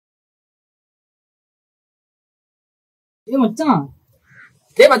ஏ மச்சான்,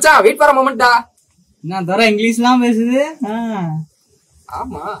 டேய் மச்சான், வெயிட் ஃபார் a moment டா. நான் தர இங்கிலீஷ்லாம் பேசுது.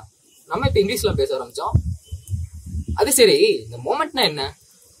 ஆமா, நம்ம இப்ப இங்கிலீஷ்ல பேச ஆரம்பிச்சோம். அது சரி, இந்த மொமெண்ட்னா என்ன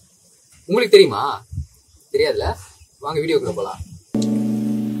உங்களுக்கு தெரியுமா? தெரியாதுல? வாங்க வீடியோக்குள்ள போலாம்.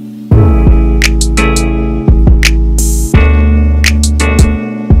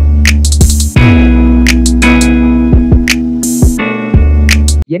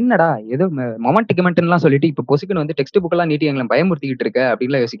 என்னடா ஏதோ மொமெண்ட் கிமெண்ட்லாம் சொல்லிட்டு இப்ப பொசுக்குன்னு வந்து டெக்ஸ்ட் புக் எல்லாம் நீட்டி எங்களை பயமுறுத்திக்கிட்டு இருக்க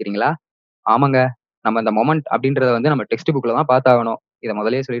அப்படின்லாம் யோசிக்கிறீங்களா? ஆமாங்க, நம்ம இந்த மொமெண்ட் அப்படின்றத வந்து நம்ம டெக்ஸ்ட் புக்ல தான் பார்த்தாகணும். இதை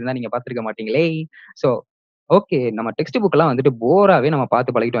முதலே சொல்லியிருந்தா நீங்க பார்த்திருக்க மாட்டீங்களே. சோ ஓகே, நம்ம டெக்ஸ்ட் புக் எல்லாம் வந்துட்டு போராவே நம்ம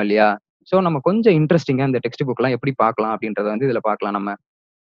பார்த்து பழகிட்டோம் இல்லையா? சோ நம்ம கொஞ்சம் இன்ட்ரெஸ்டிங்கா இந்த டெக்ஸ்ட் புக் எல்லாம் எப்படி பார்க்கலாம் அப்படின்றத வந்து இதுல பார்க்கலாம் நம்ம.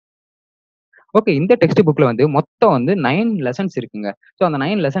 ஓகே, இந்த டெக்ஸ்ட் புக்ல வந்து மொத்தம் வந்து 9 லெசன்ஸ் இருக்குங்க. சோ அந்த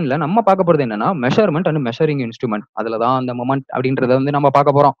 9 லெசன்ல நம்ம பார்க்க போறது என்னன்னா மெஷர்மெண்ட் அண்ட் மெஷரிங் இன்ஸ்ட்ருமெண்ட். அதுல தான் அந்த மொமெண்ட் அப்படின்றத வந்து நம்ம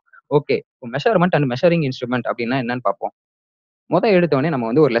பார்க்க போறோம். Okay, measurement and measuring instrument அப்படின்னா என்னன்னு பார்ப்போம். எடுத்தவொடனே நம்ம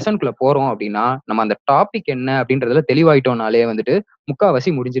வந்து ஒரு லெசன்குள்ள போறோம் அப்படின்னா, நம்ம அந்த டாபிக் என்ன அப்படின்றதுல தெளிவாயிட்டோம்னாலே வந்துட்டு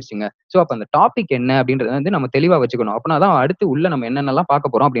முக்காவாசி முடிஞ்சிருச்சுங்க. சோ அப்ப அந்த டாபிக் என்ன அப்படின்றத வந்து நம்ம தெளிவா வச்சுக்கணும். அப்பனா தான் அடுத்து உள்ள நம்ம என்னென்னலாம்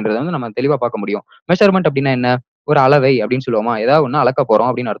பார்க்க போறோம் அப்படின்றத வந்து நம்ம தெளிவா பார்க்க முடியும். மெஷர்மெண்ட் அப்படின்னா என்ன? ஒரு அளவை அப்படின்னு சொல்லுவோமா? ஏதாவது ஒண்ணு அளக்க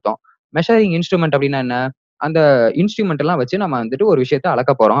போறோம் அப்படின்னு அர்த்தம். மெஷரிங் இன்ஸ்ட்ருமெண்ட் அப்படின்னா என்ன? அந்த இன்ஸ்ட்ருமெண்ட் எல்லாம் வச்சு நம்ம வந்துட்டு ஒரு விஷயத்த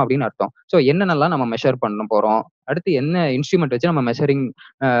அளக்க போறோம் அப்படின்னு அர்த்தம். சோ என்னென்னலாம் நம்ம மெஷர் பண்ண போறோம்? அடுத்து என்ன இன்ஸ்ட்ருமெண்ட் வச்சு நம்ம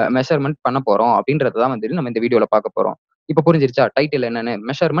மெஷர்மெண்ட் பண்ண போறோம் அப்படின்றத தான் வந்துட்டு நம்ம இந்த வீடியோல பார்க்க போறோம். இப்ப புரிஞ்சிருச்சா? டைட்டில் என்னன்னு?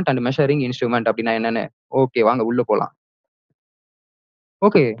 மெஷர்மெண்ட் அண்ட் மெஷரிங் இன்ஸ்ட்ருமெண்ட் அப்படின்னா என்னன்னு? ஓகே, வாங்க உள்ள போலாம்.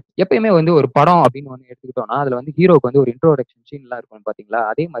 ஓகே, எப்பயுமே வந்து ஒரு படம் அப்படின்னு ஒண்ணு எடுத்துக்கிட்டோம்னா, அதுல வந்து ஹீரோக்கு வந்து ஒரு இன்ட்ரோடக்ஷன் சீன்லாம் இருக்கும் பாத்தீங்களா?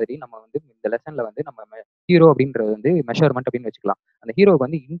 அதே மாதிரி நம்ம வந்து இந்த லெசன்ல வந்து நம்ம ஹீரோ அப்படின்றது வந்து மெஷர்மெண்ட் அப்படின்னு வச்சுக்கலாம். அந்த ஹீரோக்கு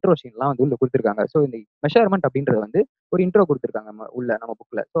வந்து இன்ட்ரோ சீன்லாம் வந்து உள்ள குடுத்துருக்காங்க. சோ இந்த மெஷர்மெண்ட் அப்படின்றது வந்து ஒரு இன்ட்ரோ குடுத்துருக்காங்க உள்ள நம்ம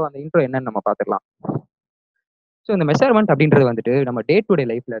புக்ல. சோ அந்த இன்ட்ரோ என்னன்னு நம்ம பாத்துக்கலாம். சோ இந்த மெஷர்மெண்ட் அப்படின்றது வந்துட்டு நம்ம டே டு டே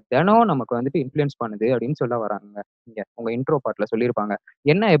லைஃப்ல தினம் நமக்கு வந்துட்டு இன்ஃப்ளூயன்ஸ் பண்ணுது அப்படின்னு சொல்ல வராங்க. இங்க உங்க இன்ட்ரோ பார்ட்ல சொல்லியிருப்பாங்க.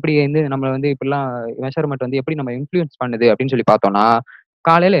 என்ன எப்படி வந்து நம்மள வந்து இப்படிலாம் மெஷர்மெண்ட் வந்து எப்படி நம்ம இன்ஃப்ளூயன்ஸ் பண்ணுது அப்படின்னு சொல்லி பார்த்தோம்னா,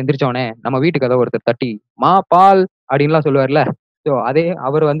 காலையில எந்திரிச்ச உடனே நம்ம வீட்டு கதவ ஒருத்தர் தட்டி, "மா பால்" அப்படின்லாம் சொல்லுவார்ல. சோ அதே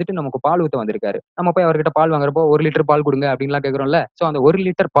அவர் வந்துட்டு நமக்கு பால் ஊத்த வந்திருக்காரு. நம்ம போய் அவர்கிட்ட பால் வாங்குறப்போ 1 லிட்டர் பால் குடுங்க அப்படின்லாம் கேட்கிறோம்ல. சோ அந்த 1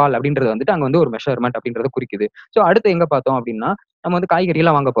 லிட்டர் பால் அப்படின்றது வந்துட்டு அங்க வந்து ஒரு மெஷர்மெண்ட் அப்படின்றத குறிக்குது. சோ அடுத்து எங்க பார்த்தோம் அப்படின்னா, நம்ம வந்து காய்கறி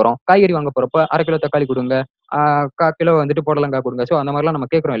எல்லாம் வாங்க போறோம். காய்கறி வாங்க போறப்ப 1/2 கிலோ தக்காளி குடுங்க. 1/4 கிலோ வந்துட்டு புடலங்காய் குடுங்க. சோ அந்த மாரிலாம் நம்ம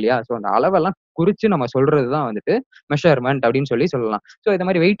கேட்கிறோம் இல்லையா? சோ அந்த அளவெல்லாம் குறிச்சு நம்ம சொல்றது தான் வந்துட்டு மெஷர்மெண்ட் அப்படின்னு சொல்லலாம். சோ இந்த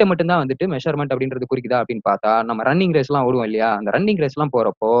மாரி வெயிட்ட மட்டும் தான் வந்துட்டு மெஷர்மெண்ட் அப்படின்றது குறிக்குதா அப்படின்னு பார்த்தா, நம்ம ரன்னிங் ரேஸ்லாம் ஓடுவோம் இல்லையா? அந்த ரன்னிங் ரேஸ்லாம்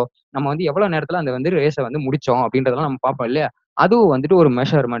போறப்போ, நம்ம வந்து எவ்வளவு நேரத்துல அந்த வந்து ரேஸ வந்து முடிச்சோம் அப்படின்றதெல்லாம் நம்ம பார்ப்போம் இல்லையா? அதுவும் வந்துட்டு ஒரு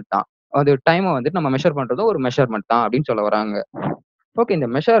மெஷர்மெண்ட் தான். அது டைம வந்துட்டு நம்ம மெஷர் பண்றதும் ஒரு மெஷர்மெண்ட் தான் அப்படின்னு சொல்ல வராங்க. ஓகே, இந்த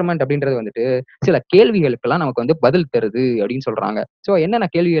மெஷர்மெண்ட் அப்படின்றது வந்துட்டு சில கேள்விகளுக்கெல்லாம் நமக்கு வந்து பதில் தருது அப்படின்னு சொல்றாங்க. சோ என்னென்ன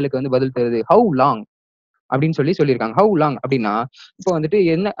கேள்விகளுக்கு வந்து பதில் தருது? ஹவ் லாங் அப்படின்னு சொல்லியிருக்காங்க. ஹவ் லாங் அப்படின்னா, இப்போ வந்துட்டு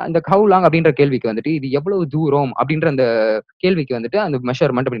என்ன அந்த ஹவ் லாங் அப்படின்ற கேள்விக்கு வந்துட்டு இது எவ்வளவு தூரம் அப்படின்ற அந்த கேள்விக்கு வந்துட்டு அந்த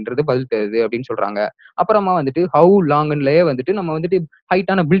மெஷர்மெண்ட் அப்படின்றது பதில் தருது அப்படின்னு சொல்றாங்க. அப்புறமா வந்துட்டு ஹவ் லாங்லயே வந்துட்டு நம்ம வந்துட்டு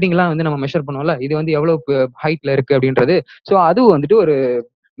ஹைட்டான பில்டிங் எல்லாம் வந்து நம்ம மெஷர் பண்ணுவோம்ல. இது வந்து எவ்வளவு ஹைட்ல இருக்கு அப்படின்றது. சோ அதுவும் வந்துட்டு ஒரு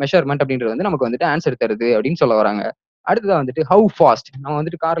மெஷர்மெண்ட் அப்படின்றது வந்து நமக்கு வந்துட்டு ஆன்சர் தருது அப்படின்னு சொல்ல வராங்க. அடுத்ததா வந்துட்டு ஹவ் ஃபாஸ்ட். நம்ம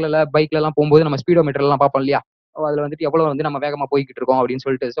வந்துட்டு கார்ல பைக்ல எல்லாம் போகும்போது நம்ம ஸ்பீடோமீட்டர் எல்லாம் பார்ப்போம் இல்லையா? அதுல வந்துட்டு எவ்வளவு வந்து நம்ம வேகமா போய்க்கிட்டு இருக்கோம் அப்படின்னு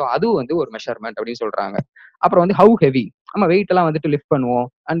சொல்லிட்டு. சோ அதுவும் வந்து ஒரு மெஷர்மெண்ட் அப்படின்னு சொல்றாங்க. அப்புறம் வந்து ஹவ் ஹெவி. நம்ம வெயிட் எல்லாம் வந்துட்டு லிஃப்ட் பண்ணுவோம்.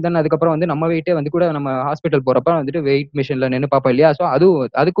 அண்ட் தென் அதுக்கப்புறம் வந்து நம்ம வெயிட்டே வந்து கூட நம்ம ஹாஸ்பிட்டல் போறப்ப வந்துட்டு வெயிட் மிஷின்ல நின்னு பார்ப்போம் இல்லையா? சோ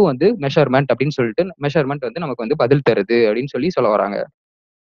அதுக்கும் வந்து மெஷர்மெண்ட் அப்படின்னு சொல்லிட்டு மெஷர்மெண்ட் வந்து நமக்கு வந்து பதில் தருது அப்படின்னு சொல்ல வராங்க.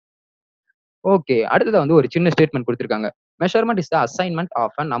 ஓகே. அடுத்ததா வந்து ஒரு சின்ன ஸ்டேட்மெண்ட் குடுத்திருக்காங்க. Measurement is the assignment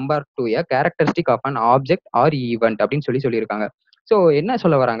of a number two a characteristic of an object R event அப்படின்னு சொல்லியிருக்காங்க. சோ என்ன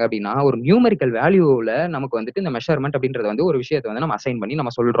சொல்ல வராங்க அப்படின்னா, ஒரு நியூமெரிக்கல் வேல்யூல நமக்கு வந்துட்டு இந்த மெஷர்மென்ட் அப்படின்றத வந்து ஒரு விஷயத்த வந்து நம்ம அசைன் பண்ணி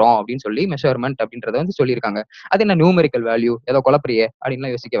நம்ம சொல்றோம் அப்படின்னு சொல்லி மெஷர்மென்ட் அப்படின்றத வந்து சொல்லியிருக்காங்க. அது என்ன நியூமெரிக்கல் வேல்யூ? ஏதோ குழப்புறியே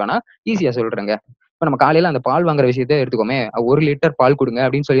அப்படின்லாம் யோசிக்க வேணாம். ஈஸியா சொல்றேங்க. இப்ப நம்ம காலையில அந்த பால் வாங்குற விஷயத்த எடுத்துக்கோமே. 1 லிட்டர் பால் குடுங்க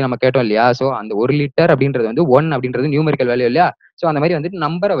அப்படின்னு சொல்லி நம்ம கேட்டோம் இல்லையா? சோ அந்த 1 லிட்டர் அப்படின்றது வந்து 1 அப்படின்றது நியூமெரிக்கல் வேல்யூ இல்லையா? சோ அந்த மாரி வந்துட்டு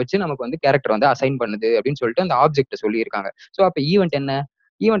நம்பர வச்சு நமக்கு வந்து கேரக்டர் வந்து அசைன் பண்ணுது அப்படின்னு சொல்லிட்டு அந்த ஆப்ஜெக்ட்ட சொல்லியிருக்காங்க. சோ அப்ப ஈவென்ட் என்ன?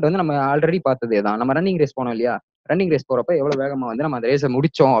 ஈவென்ட் வந்து நம்ம ஆல்ரெடி பார்த்ததே தான். நம்ம ரன்னிங் ரேஸ் போனோம் இல்லையா? ரன்னிங் ரேஸ் போறப்ப எவ்வளவு வேகமா வந்து நம்ம அந்த ரேஸ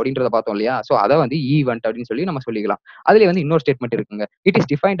முடிச்சோம் அப்படின்றத பார்த்தோம் இல்லையா? சோ அத வந்து ஈவென்ட் அப்படின்னு சொல்லி நம்ம சொல்லிக்கலாம். அதுலயே வந்து இன்னொரு ஸ்டேட்மெண்ட் இருக்குங்க. It is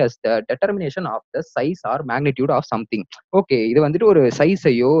defined as the determination of the size R magnitude of something. Okay, இது வந்துட்டு ஒரு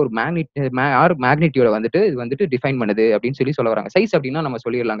சைஸையோ ஒரு மேக்னிட்யூட வந்துட்டு இது வந்துட்டு டிஃபைன் பண்ணுது அப்படின்னு சொல்ல வராங்க. சைஸ் அப்படின்னா நம்ம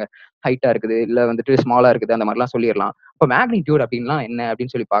சொல்லிரலாங்க. ஹைட்டா இருக்குது, இல்ல வந்துட்டு ஸ்மாலா இருக்குது அந்த மாரிலாம் சொல்லிரலாம். இப்ப மேக்னிட்யூட் அப்படின்லாம் என்ன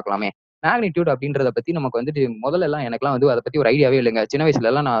அப்படின்னு சொல்லி பார்க்கலாமே. மேக்னிட்யூட் அப்படின்றத பத்தி நமக்கு வந்துட்டு முதல்ல எல்லாம் எனக்கெல்லாம் வந்து அத பத்தி ஒரு ஐடியாவே இல்லங்க. சின்ன வயசுல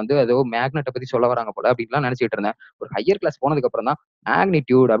எல்லாம் நான் வந்து ஏதோ மேக்னெட்ட பத்தி சொல்ல வராங்க போல அப்படின்லாம் நினைச்சுட்டு இருந்தேன். ஒரு ஹையர் கிளாஸ் போனதுக்கு அப்புறம் தான்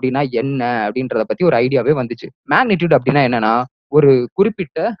மேக்னிட்யூட் அப்படின்னா என்ன அப்படின்றத பத்தி ஒரு ஐடியாவே வந்துச்சு. மேக்னிட்யூட் அப்படின்னா என்னன்னா, ஒரு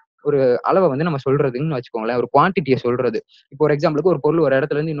குறிப்பிட்ட ஒரு அளவ வந்து நம்ம சொல்றதுன்னு வச்சுக்கோங்களேன். ஒரு குவான்டிட்டிய சொல்றது. இப்போ ஒரு எக்ஸாம்பிளுக்கு ஒரு பொருள் ஒரு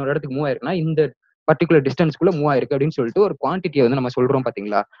இடத்துல இருந்து இன்னொரு இடத்துக்கு மூவ் ஆயிருக்குன்னா, இந்த பர்டிகுலர் டிஸ்டன்ஸ்க்குள்ள மூவ் ஆயிருக்கு அப்படின்னு சொல்லிட்டு ஒரு குவான்டிட்டியை வந்து நம்ம சொல்றோம்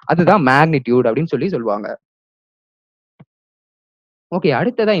பாத்தீங்களா, அதுதான் மேக்னிடியூட் அப்படின்னு சொல்லுவாங்க. ஓகே.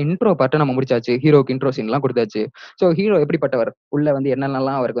 அடுத்ததா இன்ட்ரோ பார்ட்ட நம்ம முடிச்சாச்சு. ஹீரோக்கு இன்ட்ரோ சீன்லாம் குடுத்தாச்சு. ஸோ ஹீரோ எப்படிப்பட்டவர்? உள்ள வந்து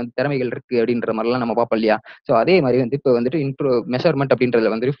என்னென்னலாம் அவருக்கு வந்து திறமைகள் இருக்கு அப்படின்ற மாரிலாம் நம்ம பார்ப்போம் இல்லையா? ஸோ அதே மாரி வந்து இப்ப வந்துட்டு இன்ட்ரோ மெஷர்மென்ட்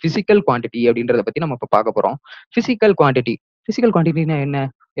அப்படின்றதுல வந்து பிசிக்கல் குவான்டிட்டி அப்படின்றத பத்தி நம்ம இப்ப பார்க்க போறோம். Physical quantity. பிசிக்கல் குவான்டிட்டினா என்ன?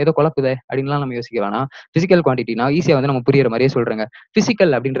 ஏதோ குழப்புதே அப்படின்லாம் நம்ம யோசிக்க வேணாம். பிசிக்கல் குவான்டிட்டினா ஈஸியா வந்து நம்ம புரியிற மாரியே சொல்றேங்க.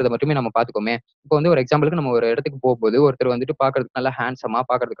 பிசிக்கல் அப்படின்றத மட்டுமே நம்ம பார்த்துக்குவோமே. இப்போ வந்து ஒரு எக்ஸாம்பிளுக்கு நம்ம ஒரு இடத்துக்கு போம்போது ஒருத்தர் வந்துட்டு பார்க்கறதுக்கு நல்லா ஹேண்ட்ஸமா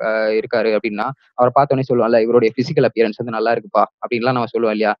பார்க்கறதுக்கு இருக்காரு அப்படின்னா, அவர பார்த்தோனே சொல்லுவோம்ல, இவருடைய பிசிக்கல் அப்பியரன்ஸ் வந்து நல்லா இருக்குப்பா அப்படின்லாம் நம்ம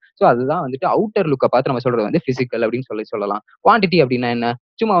சொல்லுவோம் இல்லையா? ஸோ அதுதான் வந்துட்டு அவுட்டர் லுக்க பார்த்து நம்ம சொல்றது வந்து பிசிக்கல் அப்படின்னு சொல்லலாம். குவான்டிட்டி அப்படின்னா என்ன?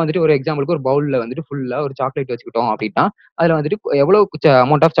 சும்மா வந்துட்டு ஒரு எக்ஸாம்பிளுக்கு ஒரு பவுல்ல வந்துட்டு ஃபுல்லா ஒரு சாக்லேட் வச்சுக்கிட்டோம் அப்படின்னா, அதுல வந்துட்டு எவ்வளவு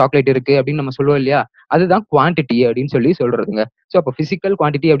அமௌண்ட் ஆஃப் சாக்லேட் இருக்கு அப்படின்னு நம்ம சொல்லுவோம் இல்லையா? அதுதான் குவான்டிட்டி அப்படின்னு சொல்றதுங்க. ஸோ அப்ப பிசிக்கல்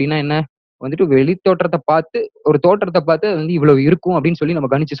குவான்டிட்டி அப்படின்னா என்ன? வந்துட்டு வெளி தோற்றத்த பார்த்து ஒரு தோற்றத்த பார்த்து அது வந்து இவ்வளவு இருக்கும் அப்படின்னு சொல்லி நம்ம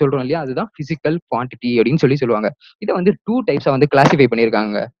கணிச்சு சொல்றோம் இல்லையா? அதுதான் பிசிக்கல் குவான்டிட்டி அப்படின்னு சொல்லுவாங்க. இத வந்து 2 டைப்ஸா வந்து கிளாசிஃபை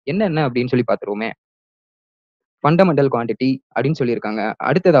பண்ணியிருக்காங்க. என்னென்ன அப்படின்னு சொல்லி பார்த்துருவோமே. ஃபண்டமெண்டல் குவான்டிட்டி அப்படின்னு சொல்லியிருக்காங்க.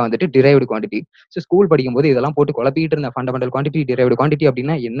 அடுத்ததா வந்துட்டு டிரைவ்டு குவான்டிட்டி. ஸோ ஸ்கூல் படிக்கும்போது இதெல்லாம் போட்டு குழப்பிட்டு இருந்தேன். ஃபண்டமெண்டல் குவான்டிட்டி, டிரைவ்டு குவான்டிட்டி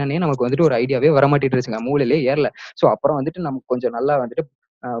அப்படின்னா என்னன்னே நமக்கு வந்துட்டு ஒரு ஐடியாவே வரமாட்டேன்ருச்சுங்க. மூளையிலே ஏறல. ஸோ அப்புறம் வந்துட்டு நமக்கு கொஞ்சம் நல்லா வந்துட்டு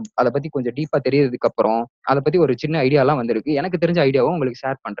அத பத்தி கொஞ்சம் டீப்பா தெரியறதுக்கு அப்புறம், அத பத்தி ஒரு சின்ன ஐடியாலாம் வந்திருக்கு. எனக்கு தெரிஞ்ச ஐடியாவ உங்களுக்கு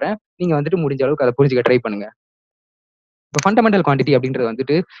ஷேர் பண்றேன். நீங்க வந்துட்டு முடிஞ்ச அளவுக்கு அத புரிஞ்சுக்க ட்ரை பண்ணுங்க. இப்ப ஃபண்டமெண்டல் குவான்டிட்டி அப்படின்றது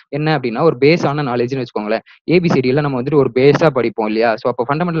வந்துட்டு என்ன அப்படின்னா, ஒரு பேஸான நாலேட்ஜ்ன்னு வச்சுக்கோங்களேன். ஏபிசிடிலாம் நம்ம வந்துட்டு ஒரு பேஸா படிப்போம் இல்லையா? ஸோ அப்ப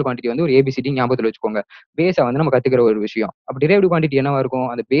ஃபண்டமெண்டல் குவான்டிட்டி வந்து ஒரு ஏபிசிடி ஞாபகத்துல வச்சுக்கோங்க. பேஸா வந்து நம்ம கத்துக்கிற ஒரு விஷயம். அப்ப டிரைவ்டு குவான்டிட்டி என்னவா இருக்கும்?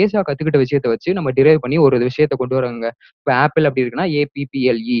 அந்த பேஸா கத்துக்கிட்ட விஷயத்த வச்சு நம்ம டிரைவ் பண்ணி ஒரு விஷயத்த கொண்டு வரோங்க. இப்ப ஆப்பிள் அப்படி இருக்குன்னா,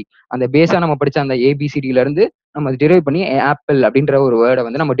 ஏபிபிஎல்இ. அந்த பேஸா நம்ம படிச்ச அந்த ஏபிசிடில இருந்து நம்ம டிரைவ் பண்ணி ஆப்பிள் அப்படின்ற ஒரு வேர்ட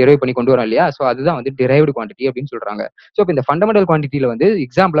வந்து நம்ம டிரைவ் பண்ணி கொண்டு வரோம் இல்லையா? ஸோ அதுதான் வந்து டிரைவ்டு குவான்டிட்டி அப்படின்னு சொல்றாங்க. ஸோ இப்ப இந்த ஃபண்டமெண்டல் குவான்டிட்டில வந்து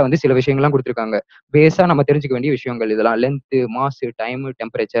எக்ஸாம்பிளா வந்து சில விஷயங்கள்லாம் குடுத்திருக்காங்க. பேஸா நம்ம தெரிஞ்சுக்க வேண்டிய விஷயங்கள் இதெல்லாம். லென்த், மாஸ், டைம்,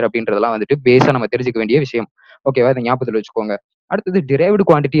 டெம்பரேச்சர் அப்படின்றதெல்லாம் வந்துட்டு பேஸா நம்ம தெரிஞ்சுக்க வேண்டிய விஷயம். ஓகேவா? இத ஞாபகத்துல வச்சுக்கோங்க. அடுத்தது டிரைவ்டு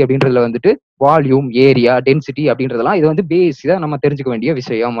குவான்டிட்டி அப்படின்றதுல வந்துட்டு வால்யூம், ஏரியா, டென்சிட்டி அப்படின்றதெல்லாம் இது வந்து பேஸா நம்ம தெரிஞ்சுக்க வேண்டிய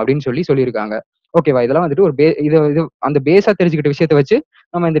விஷயம் அப்படின்னு சொல்லியிருக்காங்க. ஓகேவா? இதெல்லாம் வந்துட்டு ஒரு இது இது அந்த பேஸா தெரிஞ்சுக்கிட்ட விஷயத்த வச்சு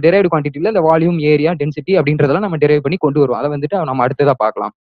நம்ம இந்த டிரைவ்டு குவான்டிட்டில இந்த வால்யூம், ஏரியா, டென்சிட்டி அப்படின்றதெல்லாம் நம்ம டிரைவ் பண்ணி கொண்டு வருவோம். அத வந்துட்டு நம்ம அடுத்ததா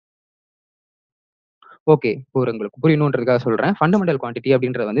பார்க்கலாம். ஓகே. ஒரு உங்களுக்கு புரியணுன்றதுக்காக சொல்றேன். ஃபண்டமெண்டல் குவான்டிட்டி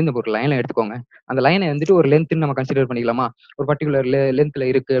அப்படின்றது வந்து இந்த ஒரு லைன எடுத்துக்கோங்க. அந்த லைன வந்துட்டு ஒரு லென்த்ன்னு நம்ம கன்சிடர் பண்ணிக்கலாமா? ஒரு பர்ட்டிகுலர் லென்த்ல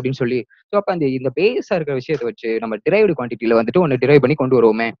இருக்கு அப்படின்னு சொல்லி. ஸோ அப்ப இந்த பேஸா இருக்கிற விஷயத்த வச்சு நம்ம டிரைவ்டு குவான்டிட்டில வந்துட்டு ஒண்ணு டிரைவ் பண்ணி கொண்டு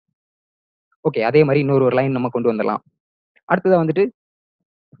வருவோமே. ஓகே. அதே மாரி ஒரு லைன் நம்ம கொண்டு வந்துரலாம். அடுத்ததா வந்துட்டு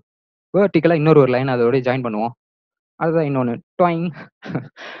வெர்டிகலா ஒரு லைன் அதோட ஜாயின் பண்ணுவோம். அதுதான் இன்னொன்னு. டொய்ங்.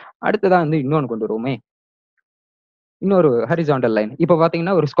 அடுத்ததா வந்து இன்னொன்னு கொண்டு வருவோமே. இன்னொரு ஹாரிசான்டல் லைன். இப்ப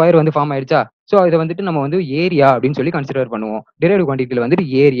பார்த்தீங்கன்னா, ஒரு ஸ்கொயர் வந்து ஃபார்ம் ஆயிடுச்சா? சோ இத வந்துட்டு நம்ம வந்து ஏரியா அப்படின்னு சொல்லி கன்சிடர் பண்ணுவோம். டிரைவ்ட் குவான்டிட்டில வந்துட்டு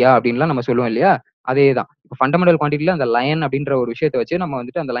ஏரியா அப்படின்லாம் நம்ம சொல்லுவோம் இல்லையா? அதேதான். இப்ப ஃபண்டமெண்டல் குவான்டிட்டில அந்த லைன் அப்படின்ற ஒரு விஷயத்த வச்சு நம்ம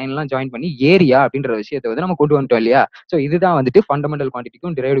வந்துட்டு அந்த லைன்லாம் ஜாயின் பண்ணி ஏரியா அப்படின்ற விஷயத்த வந்து நம்ம கொண்டு வந்துட்டோம் இல்லையா? சோ இதுதான் வந்துட்டு ஃபண்டமெண்டல்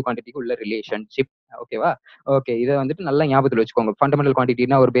குவான்டிட்டிக்கும், டிரைவ்ட் குவான்டிட்டிக்கும் உள்ள ரிலேஷன்ஷிப். ஓகேவா? ஓகே. இத வந்துட்டு நல்லா ஞாபகத்துல வச்சுக்கோங்க. ஃபண்டமெண்டல்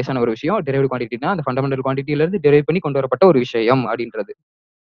குவான்டிட்டினா ஒரு பேஸான ஒரு விஷயம். டிரைவ்ட் குவான்டிட்டினா அந்த ஃபண்டமெண்டல் குவான்டிட்டில இருந்து டிரைவ் பண்ணி கொண்டு வரப்பட்ட ஒரு விஷயம் அப்படின்றது.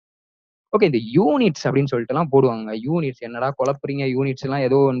 ஓகே. இந்த யூனிட்ஸ் அப்படின்னு சொல்லிட்டுலாம் போடுவாங்க. யூனிட்ஸ் என்னடா குழப்புறீங்க? யூனிட்ஸ்லாம்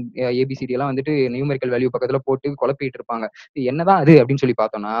ஏதோ ஏபிசிடி எல்லாம் வந்துட்டு நியூமெரிக்கல் வேல்யூ பக்கத்துல போட்டு குழப்பிட்டு இருப்பாங்க. இது என்னதான் அது அப்படின்னு சொல்லி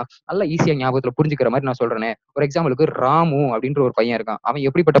பார்த்தோம்னா, நல்லா ஈஸியா ஞாபகத்துல புரிஞ்சுக்கிற மாரி நான் சொல்றேனே. ஒரு எக்ஸாம்பிளுக்கு ராமு அப்படின்ற ஒரு பையன் இருக்கான். அவன்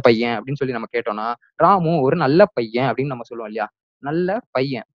எப்படிப்பட்ட பையன் அப்படின்னு சொல்லி நம்ம கேட்டோம்னா, ராமு ஒரு நல்ல பையன் அப்படின்னு நம்ம சொல்லுவோம் இல்லையா? நல்ல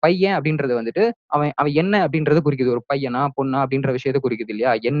பையன். பையன் அப்படின்றது வந்துட்டு அவன் அவன் என்ன அப்படின்றத குறிக்குது. ஒரு பையனா, பொண்ணா அப்படின்ற விஷயத்த குறிக்குது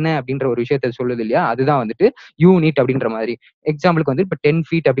இல்லையா? என்ன அப்படின்ற ஒரு விஷயத்த சொல்லுது இல்லையா? அதுதான் வந்துட்டு யூனிட் அப்படின்ற மாரி. எக்ஸாம்பிளுக்கு வந்து இப்ப 10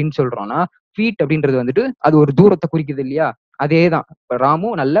 ஃபீட் அப்படின்னு சொல்றோம்னா, ஃபீட் அப்படின்றது வந்துட்டு அது ஒரு தூரத்த குறிக்குது இல்லையா? அதேதான். இப்ப ராமு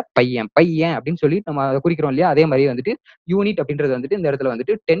நல்ல பையன். பையன் அப்படின்னு சொல்லி நம்ம அத குறிக்கிறோம் இல்லையா? அதே மாரி வந்துட்டு யூனிட் அப்படின்றது வந்துட்டு இந்த இடத்துல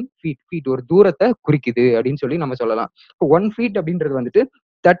வந்துட்டு 10 ஃபீட். ஃபீட் ஒரு தூரத்த குறிக்குது அப்படின்னு சொல்லி நம்ம சொல்லலாம். இப்போ 1 ஃபீட் அப்படின்றது வந்துட்டு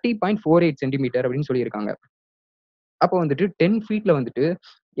 30.48 சென்டிமீட்டர் அப்படின்னு சொல்லியிருக்காங்க. அப்போ வந்துட்டு 10 ஃபீட்ல வந்துட்டு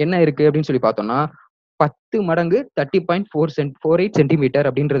என்ன இருக்கு அப்படின்னு சொல்லி பார்த்தோம்னா, 10 மடங்கு 30.48 சென்டிமீட்டர்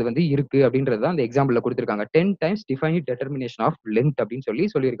அப்படின்றது வந்து இருக்கு அப்படின்றது தான் அந்த எக்ஸாம்பிள்ல குடுத்திருக்காங்க. 10 டைம்ஸ் டிஃபைனிட் டெட்டர்மினேஷன் ஆஃப் லென்த் அப்படின்னு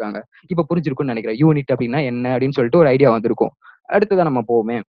சொல்லியிருக்காங்க. இப்ப புரிஞ்சிருக்கும்னு நெனைக்கிறேன். யூனிட் அப்படின்னா என்ன அப்படின்னு சொல்லிட்டு ஒரு ஐடியா வந்திருக்கும். அடுத்ததா நம்ம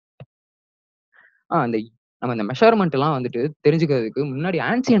போவோமே. அந்த நம்ம இந்த மெஷர்மென்ட்லாம் வந்துட்டு தெரிஞ்சுக்கிறதுக்கு முன்னாடி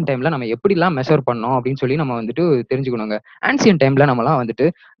ஆன்சியன்ட் டைம்ல நம்ம எப்படிலாம் மெஷர் பண்ணோம் அப்படின்னு சொல்லி நம்ம வந்துட்டு தெரிஞ்சுக்கணுங்க. ஆன்சியன்ட் டைம்ல நம்மலாம் வந்துட்டு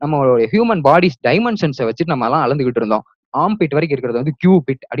நம்மளுடைய ஹியூமன் பாடிஸ் டைமென்ஷன்ஸ வச்சுட்டு நம்மலாம் அளந்துகிட்டு இருந்தோம். ஆர்ம் பிட் வரைக்கும் இருக்கிறது வந்து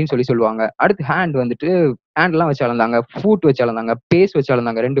கியூபிட் அப்படின்னு சொல்லுவாங்க. அடுத்து ஹேண்ட் வந்துட்டு ஹேண்ட்லாம் வச்சு அளந்தாங்க, ஃபூட் வச்சு அளந்தாங்க, பேஸ் வச்சு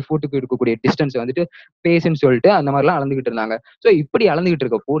அளந்தாங்க. 2 ஃபூட்டுக்கு இருக்கக்கூடிய டிஸ்டன்ஸ் வந்துட்டு பேஸ்ன்னு சொல்லிட்டு அந்த மாதிரிலாம் அளந்துகிட்டு இருந்தாங்க. ஸோ இப்படி அளந்துகிட்டு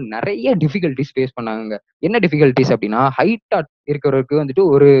இருக்கப்போ நிறைய டிஃபிகல்டிஸ் ஃபேஸ் பண்ணாங்க. என்ன டிஃபிகல்டிஸ் அப்படின்னா, ஹைட்டா இருக்கிறவருக்கு வந்துட்டு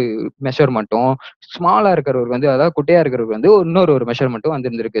ஒரு மெஷர்மெண்ட்டும், ஸ்மாலா இருக்கிறவருக்கு வந்து அதாவது குட்டையா இருக்கிறவருக்கு வந்து ஒரு மெஷர்மெண்ட்டும்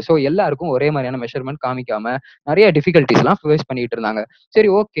வந்திருந்திருக்கு. ஸோ எல்லாருக்கும் ஒரே மாதிரியான மெஷர்மெண்ட் காமிக்காம நிறைய டிஃபிகல்டிஸ்லாம் ஃபேஸ் பண்ணிட்டு இருந்தாங்க.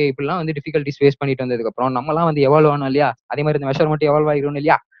 சரி, ஓகே, இப்படிலாம் வந்து டிஃபிகல்டிஸ் ஃபேஸ் பண்ணிட்டு வந்ததுக்கு அப்புறம் நம்மலாம் வந்து எவால்வ் ஆனோம் இல்லையா? அதே மாதிரி இந்த மெஷர்மெண்ட் எவால்வ் ஆயிரும்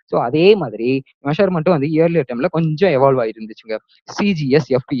இல்லையா? ஸோ அதே மாதிரி மெஷர்மெண்ட்டும் வந்து இயர்லியர் டைம்ல கொஞ்சம் எவால்வ் ஆயிருந்துச்சுங்க. சிஜிஎஸ்,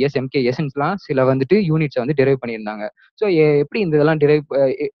 எஃப்பிஎஸ், எம்கேஎஸ்லாம் சில வந்துட்டு யூனிட்ஸை வந்து டெரைவ் பண்ணியிருந்தாங்க. ஸோ எப்படி இந்த இதெல்லாம் டெரைவ்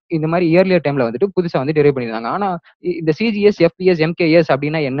இந்த மாதிரி இயர்லியர் டைம்ல வந்துட்டு புதுசா வந்து டெரைவ் பண்ணியிருந்தாங்க. ஆனா இந்த சிஜிஎஸ், எஃப்பிஎஸ், எம்கேஎஸ்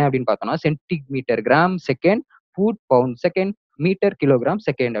அப்படின்னா என்ன அப்படின்னு பார்த்தோம்னா, centimetre gram second, food bound second, metre kilogram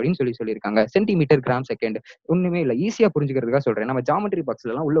second அப்படின்னு சொல்லியிருக்காங்க. சென்டிமீட்டர் கிராம் செகண்ட் ஒண்ணுமே இல்ல, ஈஸியா புரிஞ்சுக்கிறதுக்காக சொல்றேன். நம்ம ஜாமெட்ரி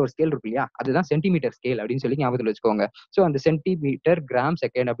பாக்ஸ்ல எல்லாம் உள்ள ஒரு ஸ்கேல் இருக்கு இல்லையா, அதுதான் சென்டிமீட்டர் ஸ்கேல் அப்படின்னு சொல்லி ஞாபகத்துல வச்சுக்கோங்க. ஸோ அந்த சென்டிமீட்டர் கிராம்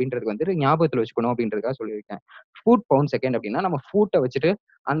செகண்ட் அப்படின்றது வந்து ஞாபகத்துல வச்சுக்கணும் அப்படின்றதுக்காக சொல்லியிருக்கேன். ஃபுட் பவுண்ட் செகண்ட் அப்படின்னா நம்ம ஃபூட்டை வச்சுட்டு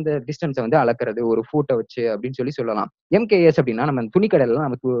அந்த டிஸ்டன்ஸை வந்து அளக்கிறது ஒரு ஃபூட்டை வச்சு அப்படின்னு சொல்லலாம். எம்கேஎஸ் அப்படின்னா நம்ம துணிக்கடையில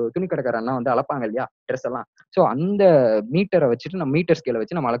நம்ம துணிக்கடைக்காரன்னா வந்து அளப்பாங்க இல்லையா ட்ரெஸ் எல்லாம். ஸோ அந்த மீட்டரை வச்சுட்டு நம்ம மீட்டர் ஸ்கேலை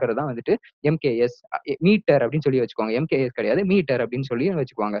வச்சு நம்ம அளக்கிறது தான் வந்துட்டு எம்கேஎஸ். மீட்டர் அப்படின்னு சொல்லி வச்சுக்கோங்க, எம்கேஎஸ் கிடையாது, மீட்டர் அப்படின்னு சொல்லி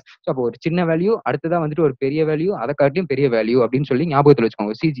வச்சுக்குவாங்க. ஸோ அப்போ ஒரு சின்ன வேல்யூ அடுத்ததா வந்துட்டு ஒரு பெரிய வேல்யூ, அதை காட்டியும் பெரிய வேல்யூ அப்படின்னு சொல்லி ஞாபகத்தில்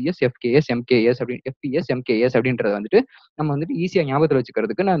வச்சுக்கோங்க. சிஜிஎஸ், எஃப்கேஎஸ், எம்கேஎஸ் அப்படின்னு, எஃப்பிஎஸ், எம்கேஎஸ் அப்படின்றத வந்துட்டு நம்ம வந்துட்டு ஈஸியா ஞாபகத்தில்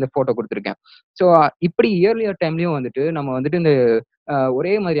வச்சுக்கிறதுக்கு நான் இந்த போட்டோ கொடுத்துருக்கேன். ஸோ இப்படி இயர்லியர் டைம்லயும் வந்துட்டு நம்ம வந்துட்டு இந்த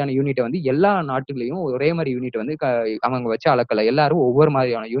ஒரே மாதிரியான யூனிட்டை வந்து எல்லா நாட்டுகளையும் ஒரே மாதிரி யூனிட் வந்து அவங்க வச்சு அளக்கல. எல்லாரும் ஒவ்வொரு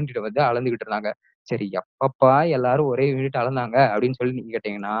மாதிரியான யூனிட்டை வந்து அளந்துகிட்டு இருந்தாங்க. சரி, எப்பப்பா எல்லாரும் ஒரே யூனிட் அளந்தாங்க அப்படின்னு சொல்லி நீங்க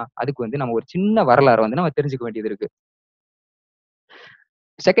கேட்டீங்கன்னா, அதுக்கு வந்து நம்ம ஒரு சின்ன வரலாறு வந்து நம்ம தெரிஞ்சுக்க வேண்டியது இருக்கு.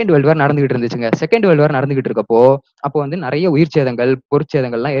 செகண்ட் வேர்ல்டு வார் நடந்துகிட்டு இருந்துச்சுங்க. செகண்ட் வேர்ல்டு வார் நடந்துகிட்டு இருக்கப்போ, அப்போ வந்து நிறைய உயிர் சேதங்கள்,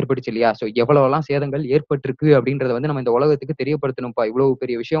 பொருட்சேதங்கள்லாம் ஏற்பட்டுச்சு இல்லையா? ஸோ எவ்வளவெல்லாம் சேதங்கள் ஏற்பட்டிருக்கு அப்படின்றத வந்து நம்ம இந்த உலகத்துக்கு தெரியப்படுத்தணும்ப்பா. இவ்வளவு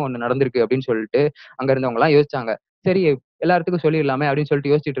பெரிய விஷயம் ஒண்ணு நடந்திருக்கு அப்படின்னு சொல்லிட்டு அங்க இருந்தவங்க எல்லாம் யோசிச்சாங்க. சரி, எல்லாத்துக்கும் சொல்லிடலாமே அப்படின்னு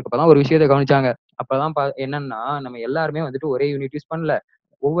சொல்லிட்டு யோசிச்சுட்டு இருக்கப்பதான் ஒரு விஷயத்த கவனிச்சாங்க. அப்பதான் என்னன்னா, நம்ம எல்லாருமே வந்துட்டு ஒரே யூனிட் யூஸ் பண்ணல.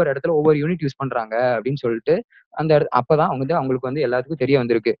 ஒவ்வொரு இடத்துல ஒவ்வொரு யூனிட் யூஸ் பண்றாங்க அப்படின்னு சொல்லிட்டு அப்பதான் வந்து அவங்களுக்கு வந்து எல்லாத்துக்கும் தெரிய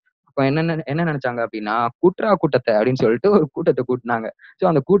வந்திருக்கு. அப்ப என்ன நினைச்சாங்க அப்படின்னா, கூட்டத்தை அப்படின்னு சொல்லிட்டு ஒரு கூட்டத்தை கூட்டினாங்க. ஸோ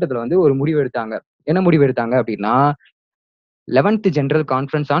அந்த கூட்டத்துல வந்து ஒரு முடிவு எடுத்தாங்க. என்ன முடிவு எடுத்தாங்க அப்படின்னா, 11th general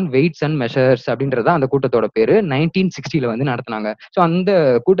conference on weights and measures அப்படின்றது தான் அந்த கூட்டத்தோட பேரு. 1960ல வந்து நடத்துனாங்க. ஸோ அந்த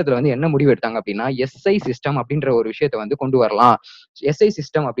கூட்டத்துல வந்து என்ன முடிவு எடுத்தாங்க அப்படின்னா, எஸ்ஐ சிஸ்டம் அப்படின்ற ஒரு விஷயத்த வந்து கொண்டு வரலாம். எஸ்ஐ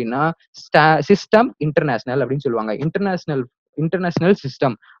சிஸ்டம் அப்படின்னா சிஸ்டம் இன்டர்நேஷனல் அப்படின்னு சொல்லுவாங்க. இன்டர்நேஷனல்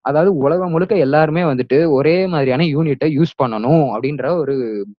சிஸ்டம், அதாவது உலகம் முழுக்க எல்லாருமே வந்துட்டு ஒரே மாதிரியான யூனிட்டை யூஸ் பண்ணணும் அப்படின்ற ஒரு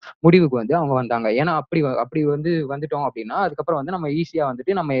முடிவுக்கு வந்து அவங்க வந்தாங்க. ஏன்னா அப்படி வந்து வந்துட்டோம் அப்படின்னா அதுக்கப்புறம் வந்து நம்ம ஈஸியா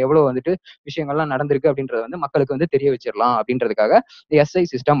வந்துட்டு நம்ம எவ்வளவு வந்துட்டு விஷயங்கள்லாம் நடந்திருக்கு அப்படின்றத வந்து மக்களுக்கு வந்து தெரிய வச்சிடலாம் அப்படின்றதுக்காக எஸ்ஐ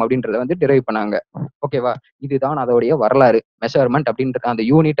சிஸ்டம் அப்படின்றத வந்து டிரைவ் பண்ணாங்க. ஓகேவா? இதுதான் அதோடைய வரலாறு. மெஷர்மெண்ட் அப்படின்ற அந்த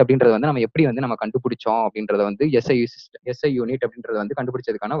யூனிட் அப்படின்றத வந்து நம்ம எப்படி வந்து நம்ம கண்டுபிடிச்சோம் அப்படின்றத வந்து எஸ்ஐ யூனிட் அப்படின்றத வந்து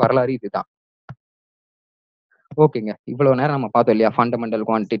கண்டுபிடிச்சதுக்கான வரலாறு இதுதான். ஓகேங்க. இவ்வளவு நேரம் நம்ம பார்த்தோம் இல்லையா? ஃபண்டமெண்டல்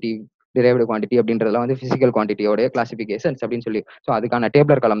குவான்டிட்டி, டிரைவ்டு குவான்டிட்டி அப்படின்றதெல்லாம் வந்து பிசிக்கல் குவான்டிட்டியோட கிளாசிபிகேஷன்ஸ் அப்படின்னு சொல்லி. ஸோ அதுக்கான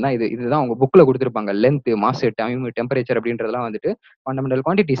டேபிளர் காலம் தான் இது. இதுதான் உங்க புக்ல கொடுத்திருப்பாங்க. லென்த், மாஸ், டைம், டெம்பரேச்சர் அப்படின்றதெல்லாம் வந்துட்டு ஃபண்டமெண்டல்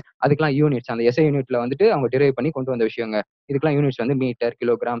குவான்டிட்டிஸ். அதுக்கெல்லாம் யூனிட்ஸ் அந்த எஸ்ஐ யூனிட்ல வந்துட்டு அவங்க டிரைவ் பண்ணி கொண்டு வந்த விஷயங்க. இதுக்கெல்லாம் யூனிட்ஸ் வந்து மீட்டர்,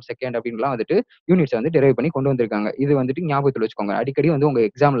 கிலோகிராம், செகண்ட் அப்படின்லாம் வந்துட்டு யூனிட்ஸ் வந்து டிரைவ் பண்ணி கொண்டு வந்திருக்காங்க. இது வந்துட்டு ஞாபகத்துல வச்சுக்கோங்க. அடிக்கடி வந்து உங்க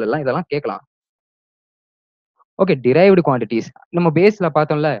எக்ஸாம்ல எல்லாம் இதெல்லாம் கேட்கலாம். ஓகே, டிரைவ்டு குவான்டிட்டிஸ் நம்ம பேஸ்ல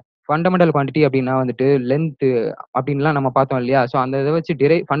பார்த்தோம்ல. ஃபண்டமெண்டல் குவான்டிட்டி அப்படின்னா வந்துட்டு லென்த் அப்படின்லாம் நம்ம பார்த்தோம் இல்லையா? ஸோ அந்த இதை வச்சு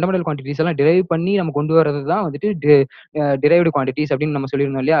ஃபண்டமெண்டல் குவான்டிட்டிஸ் எல்லாம் டிரைவ் பண்ணி நம்ம கொண்டு வரது தான் வந்துட்டு டிரைவ்டு குவான்டிட்டிஸ் அப்படின்னு நம்ம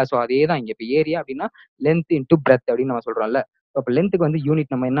சொல்லியிருந்தோம் இல்லையா? ஸோ அதே தான் இங்க. இப்போ ஏரியா அப்படின்னா லென்த் இன்டூ பிரெத் அப்படின்னு நம்ம சொல்றோம்ல. அப்போ லென்த்துக்கு வந்து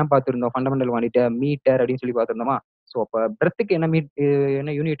யூனிட் நம்ம என்ன பார்த்துருந்தோம்? ஃபண்டமெண்டல் குவான்டிட்டி மீட்டர் அப்படின்னு சொல்லி பார்த்துருந்தோமா? ஸோ அப்போ பிரெத்துக்கு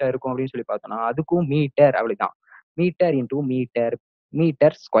என்ன யூனிட்டா இருக்கும் அப்படின்னு சொல்லி பார்த்தோம்னா அதுக்கும் மீட்டர் அப்படிதான். Metre into metre,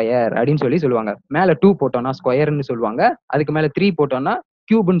 metre square அப்படின்னு சொல்லுவாங்க. மேல 2 போட்டோம்னா ஸ்கொயர்ன்னு சொல்லுவாங்க. அதுக்கு மேல 3 போட்டோம்னா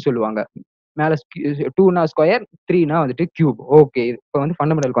கியூப்ன்னு சொல்லுவாங்க. மேல 2னா ஸ்கொயர், 3னா வந்துட்டு கியூப். ஓகே. இப்ப வந்து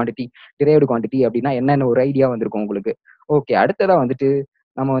ஃபண்டமெண்டல் குவான்டிட்டி, டிரைவ்டு குவான்டிட்டி அப்படின்னா என்னன்னு ஒரு ஐடியா வந்திருக்கும் உங்களுக்கு. ஓகே. அடுத்ததா வந்துட்டு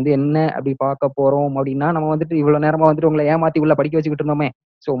நம்ம வந்து என்ன அப்படி பார்க்க போறோம் அப்படின்னா, நம்ம வந்துட்டு இவ்வளவு நேரமா வந்துட்டு உங்களை ஏமாத்தி உள்ள படிக்க வச்சுக்கிட்டு இருந்தோமே.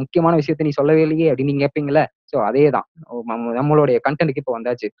 ஸோ முக்கியமான விஷயத்த நீ சொல்லவே இல்லையே அப்படின்னு நீங்க கேட்பீங்கல்ல. ஸோ அதேதான். நம்மளுடைய கண்டென்ட்க்கு இப்போ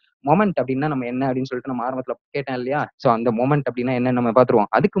வந்தாச்சு. மொமெண்ட் அப்படின்னா நம்ம என்ன அப்படின்னு சொல்லிட்டு நம்ம ஆரம்பத்துல கேட்டேன் இல்லையா? ஸோ அந்த மொமெண்ட் அப்படின்னா என்னன்னு நம்ம பார்த்துருவோம்.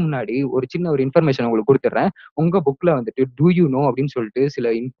 அதுக்கு முன்னாடி ஒரு சின்ன ஒரு இன்ஃபர்மேஷன் உங்களுக்கு கொடுத்துடுறேன். உங்க புக்ல வந்துட்டு டூ யூ நோ அப்படின்னு சொல்லிட்டு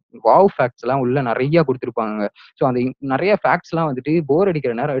சில வாவ் ஃபேக்ட்ஸ் எல்லாம் உள்ள நிறைய கொடுத்துருப்பாங்க. ஸோ அந்த நிறைய ஃபேக்ட்ஸ் எல்லாம் வந்துட்டு போர்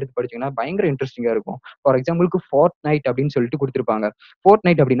அடிக்கிற நேரம் எடுத்து படிச்சீங்கன்னா பயங்கர இன்ட்ரெஸ்டிங்கா இருக்கும். ஃபார் எக்ஸாம்பிளுக்கு ஃபோர்ட் நைட் அப்படின்னு சொல்லிட்டு கொடுத்துருப்பாங்க. ஃபோர்ட்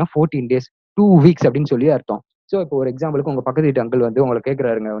நைட் அப்படின்னா 14 டேஸ், 2 வீக்ஸ் அப்படின்னு சொல்லி அர்த்தம். ஸோ இப்போ ஒரு எக்ஸாம்பிளுக்கு உங்க பக்கத்து வீட்டு அங்கிள் வந்து உங்களை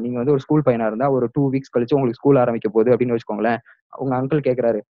கேட்கறாருங்க. நீங்க வந்து ஒரு ஸ்கூல் பையனா இருந்தா ஒரு 2 வீக்ஸ் கழிச்சு உங்களுக்கு ஸ்கூல் ஆரம்பிக்க போகுது அப்படின்னு வச்சுக்கோங்களேன். உங்க அங்கிள்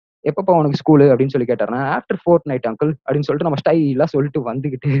கேட்கறாரு, எப்பப்பா உனக்கு ஸ்கூலு அப்படின்னு சொல்லி கேட்டாருன்னா, ஆஃப்டர் ஃபோர்த் நைட் அங்கிள் அப்படின்னு சொல்லிட்டு நம்ம ஸ்டைலா சொல்லிட்டு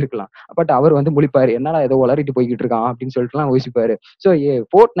வந்துகிட்டே இருக்கலாம். பட் அவர் வந்து முழிப்பாரு, என்னடா ஏதோ உளறிட்டு போய்கிட்டு இருக்கான் அப்படின்னு சொல்லிட்டுலாம் யோசிப்பாரு. ஸோ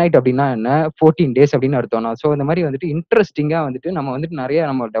ஃபோர்த் நைட் அப்படின்னா என்ன, 14 டேஸ் அப்படின்னு அர்த்தம். ஸோ இந்த மாதிரி வந்துட்டு இன்ட்ரெஸ்டிங்கா வந்துட்டு நம்ம வந்துட்டு நிறைய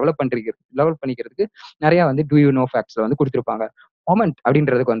நம்ம டெவலப் பண்ணிக்கிறதுக்கு நிறைய வந்து டூ யூ நோ ஃபேக்ட்ஸ்ல வந்து கொடுத்துருப்பாங்க. மொமெண்ட்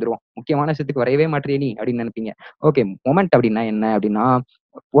அப்படின்றதுக்கு வந்துருவோம். முக்கியமான விஷயத்துக்கு வரையவே மாட்டேறிய நீ அப்படின்னு நினைப்பீங்க. ஓகே, மொமெண்ட் அப்படின்னா என்ன அப்படின்னா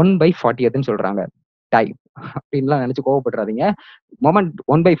 1/40ன்னு சொல்றாங்க. டைம் அப்படின்லாம் நினைச்சு கோவப்படுறாதீங்க. மொமெண்ட்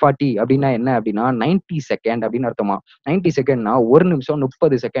 1/40 அப்படின்னா என்ன அப்படின்னா 90 செகண்ட் அப்படின்னு அர்த்தமா. 90 செகண்ட்னா 1 நிமிஷம்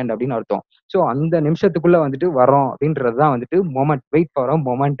 30 செகண்ட் அப்படின்னு அர்த்தம். ஸோ அந்த நிமிஷத்துக்குள்ள வந்துட்டு வரோம் அப்படின்றது தான் வந்துட்டு மொமெண்ட். வெயிட் ஃபார்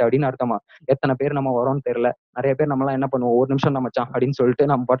மொமெண்ட் அப்படின்னு அர்த்தமா. எத்தனை பேர் நம்ம வரோம்னு தெரியல. நிறைய பேர் நம்மலாம் என்ன பண்ணுவோம், ஒரு நிமிஷம் தான் மச்சான் அப்படின்னு சொல்லிட்டு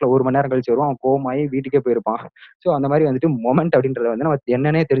நம்ம பாட்டுல 1 மணி நேரம் கழிச்சு வருவோம். அவன் கோவமாயி வீட்டுக்கே போயிருப்பான். ஸோ அந்த மாதிரி வந்துட்டு மொமெண்ட் அப்படின்றத வந்து நம்ம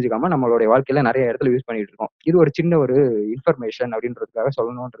என்னன்னே தெரிஞ்சுக்காம நம்மளுடைய வாழ்க்கையில நிறைய இடத்துல யூஸ் பண்ணிட்டு இருக்கோம். இது ஒரு சின்ன ஒரு இன்ஃபர்மேஷன் அப்படின்றதுக்காக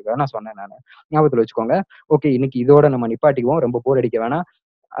சொல்லணுன்றதுக்காக நான் சொன்னேன். நான் ஞாபகத்துல வச்சுக்கோங்க. ஓகே, இன்னைக்கு இதோட நம்ம நிப்பாட்டிக்குவோம். ரொம்ப போர் அடிக்க வேணாம்.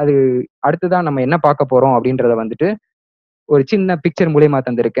 அது அடுத்ததான் நம்ம என்ன பார்க்க போறோம் அப்படின்றத வந்துட்டு ஒரு சின்ன பிக்சர் மூலியமா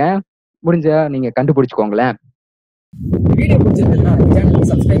தந்திருக்கேன். முடிஞ்சா நீங்க கண்டுபிடிச்சுக்கோங்களேன். வீடியோ பிடிச்சிருந்ததுன்னா சேனலுக்கு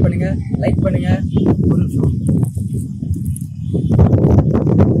சப்ஸ்கிரைப் பண்ணுங்க, லைக் பண்ணுங்க. ஒரு நிமிஷம்.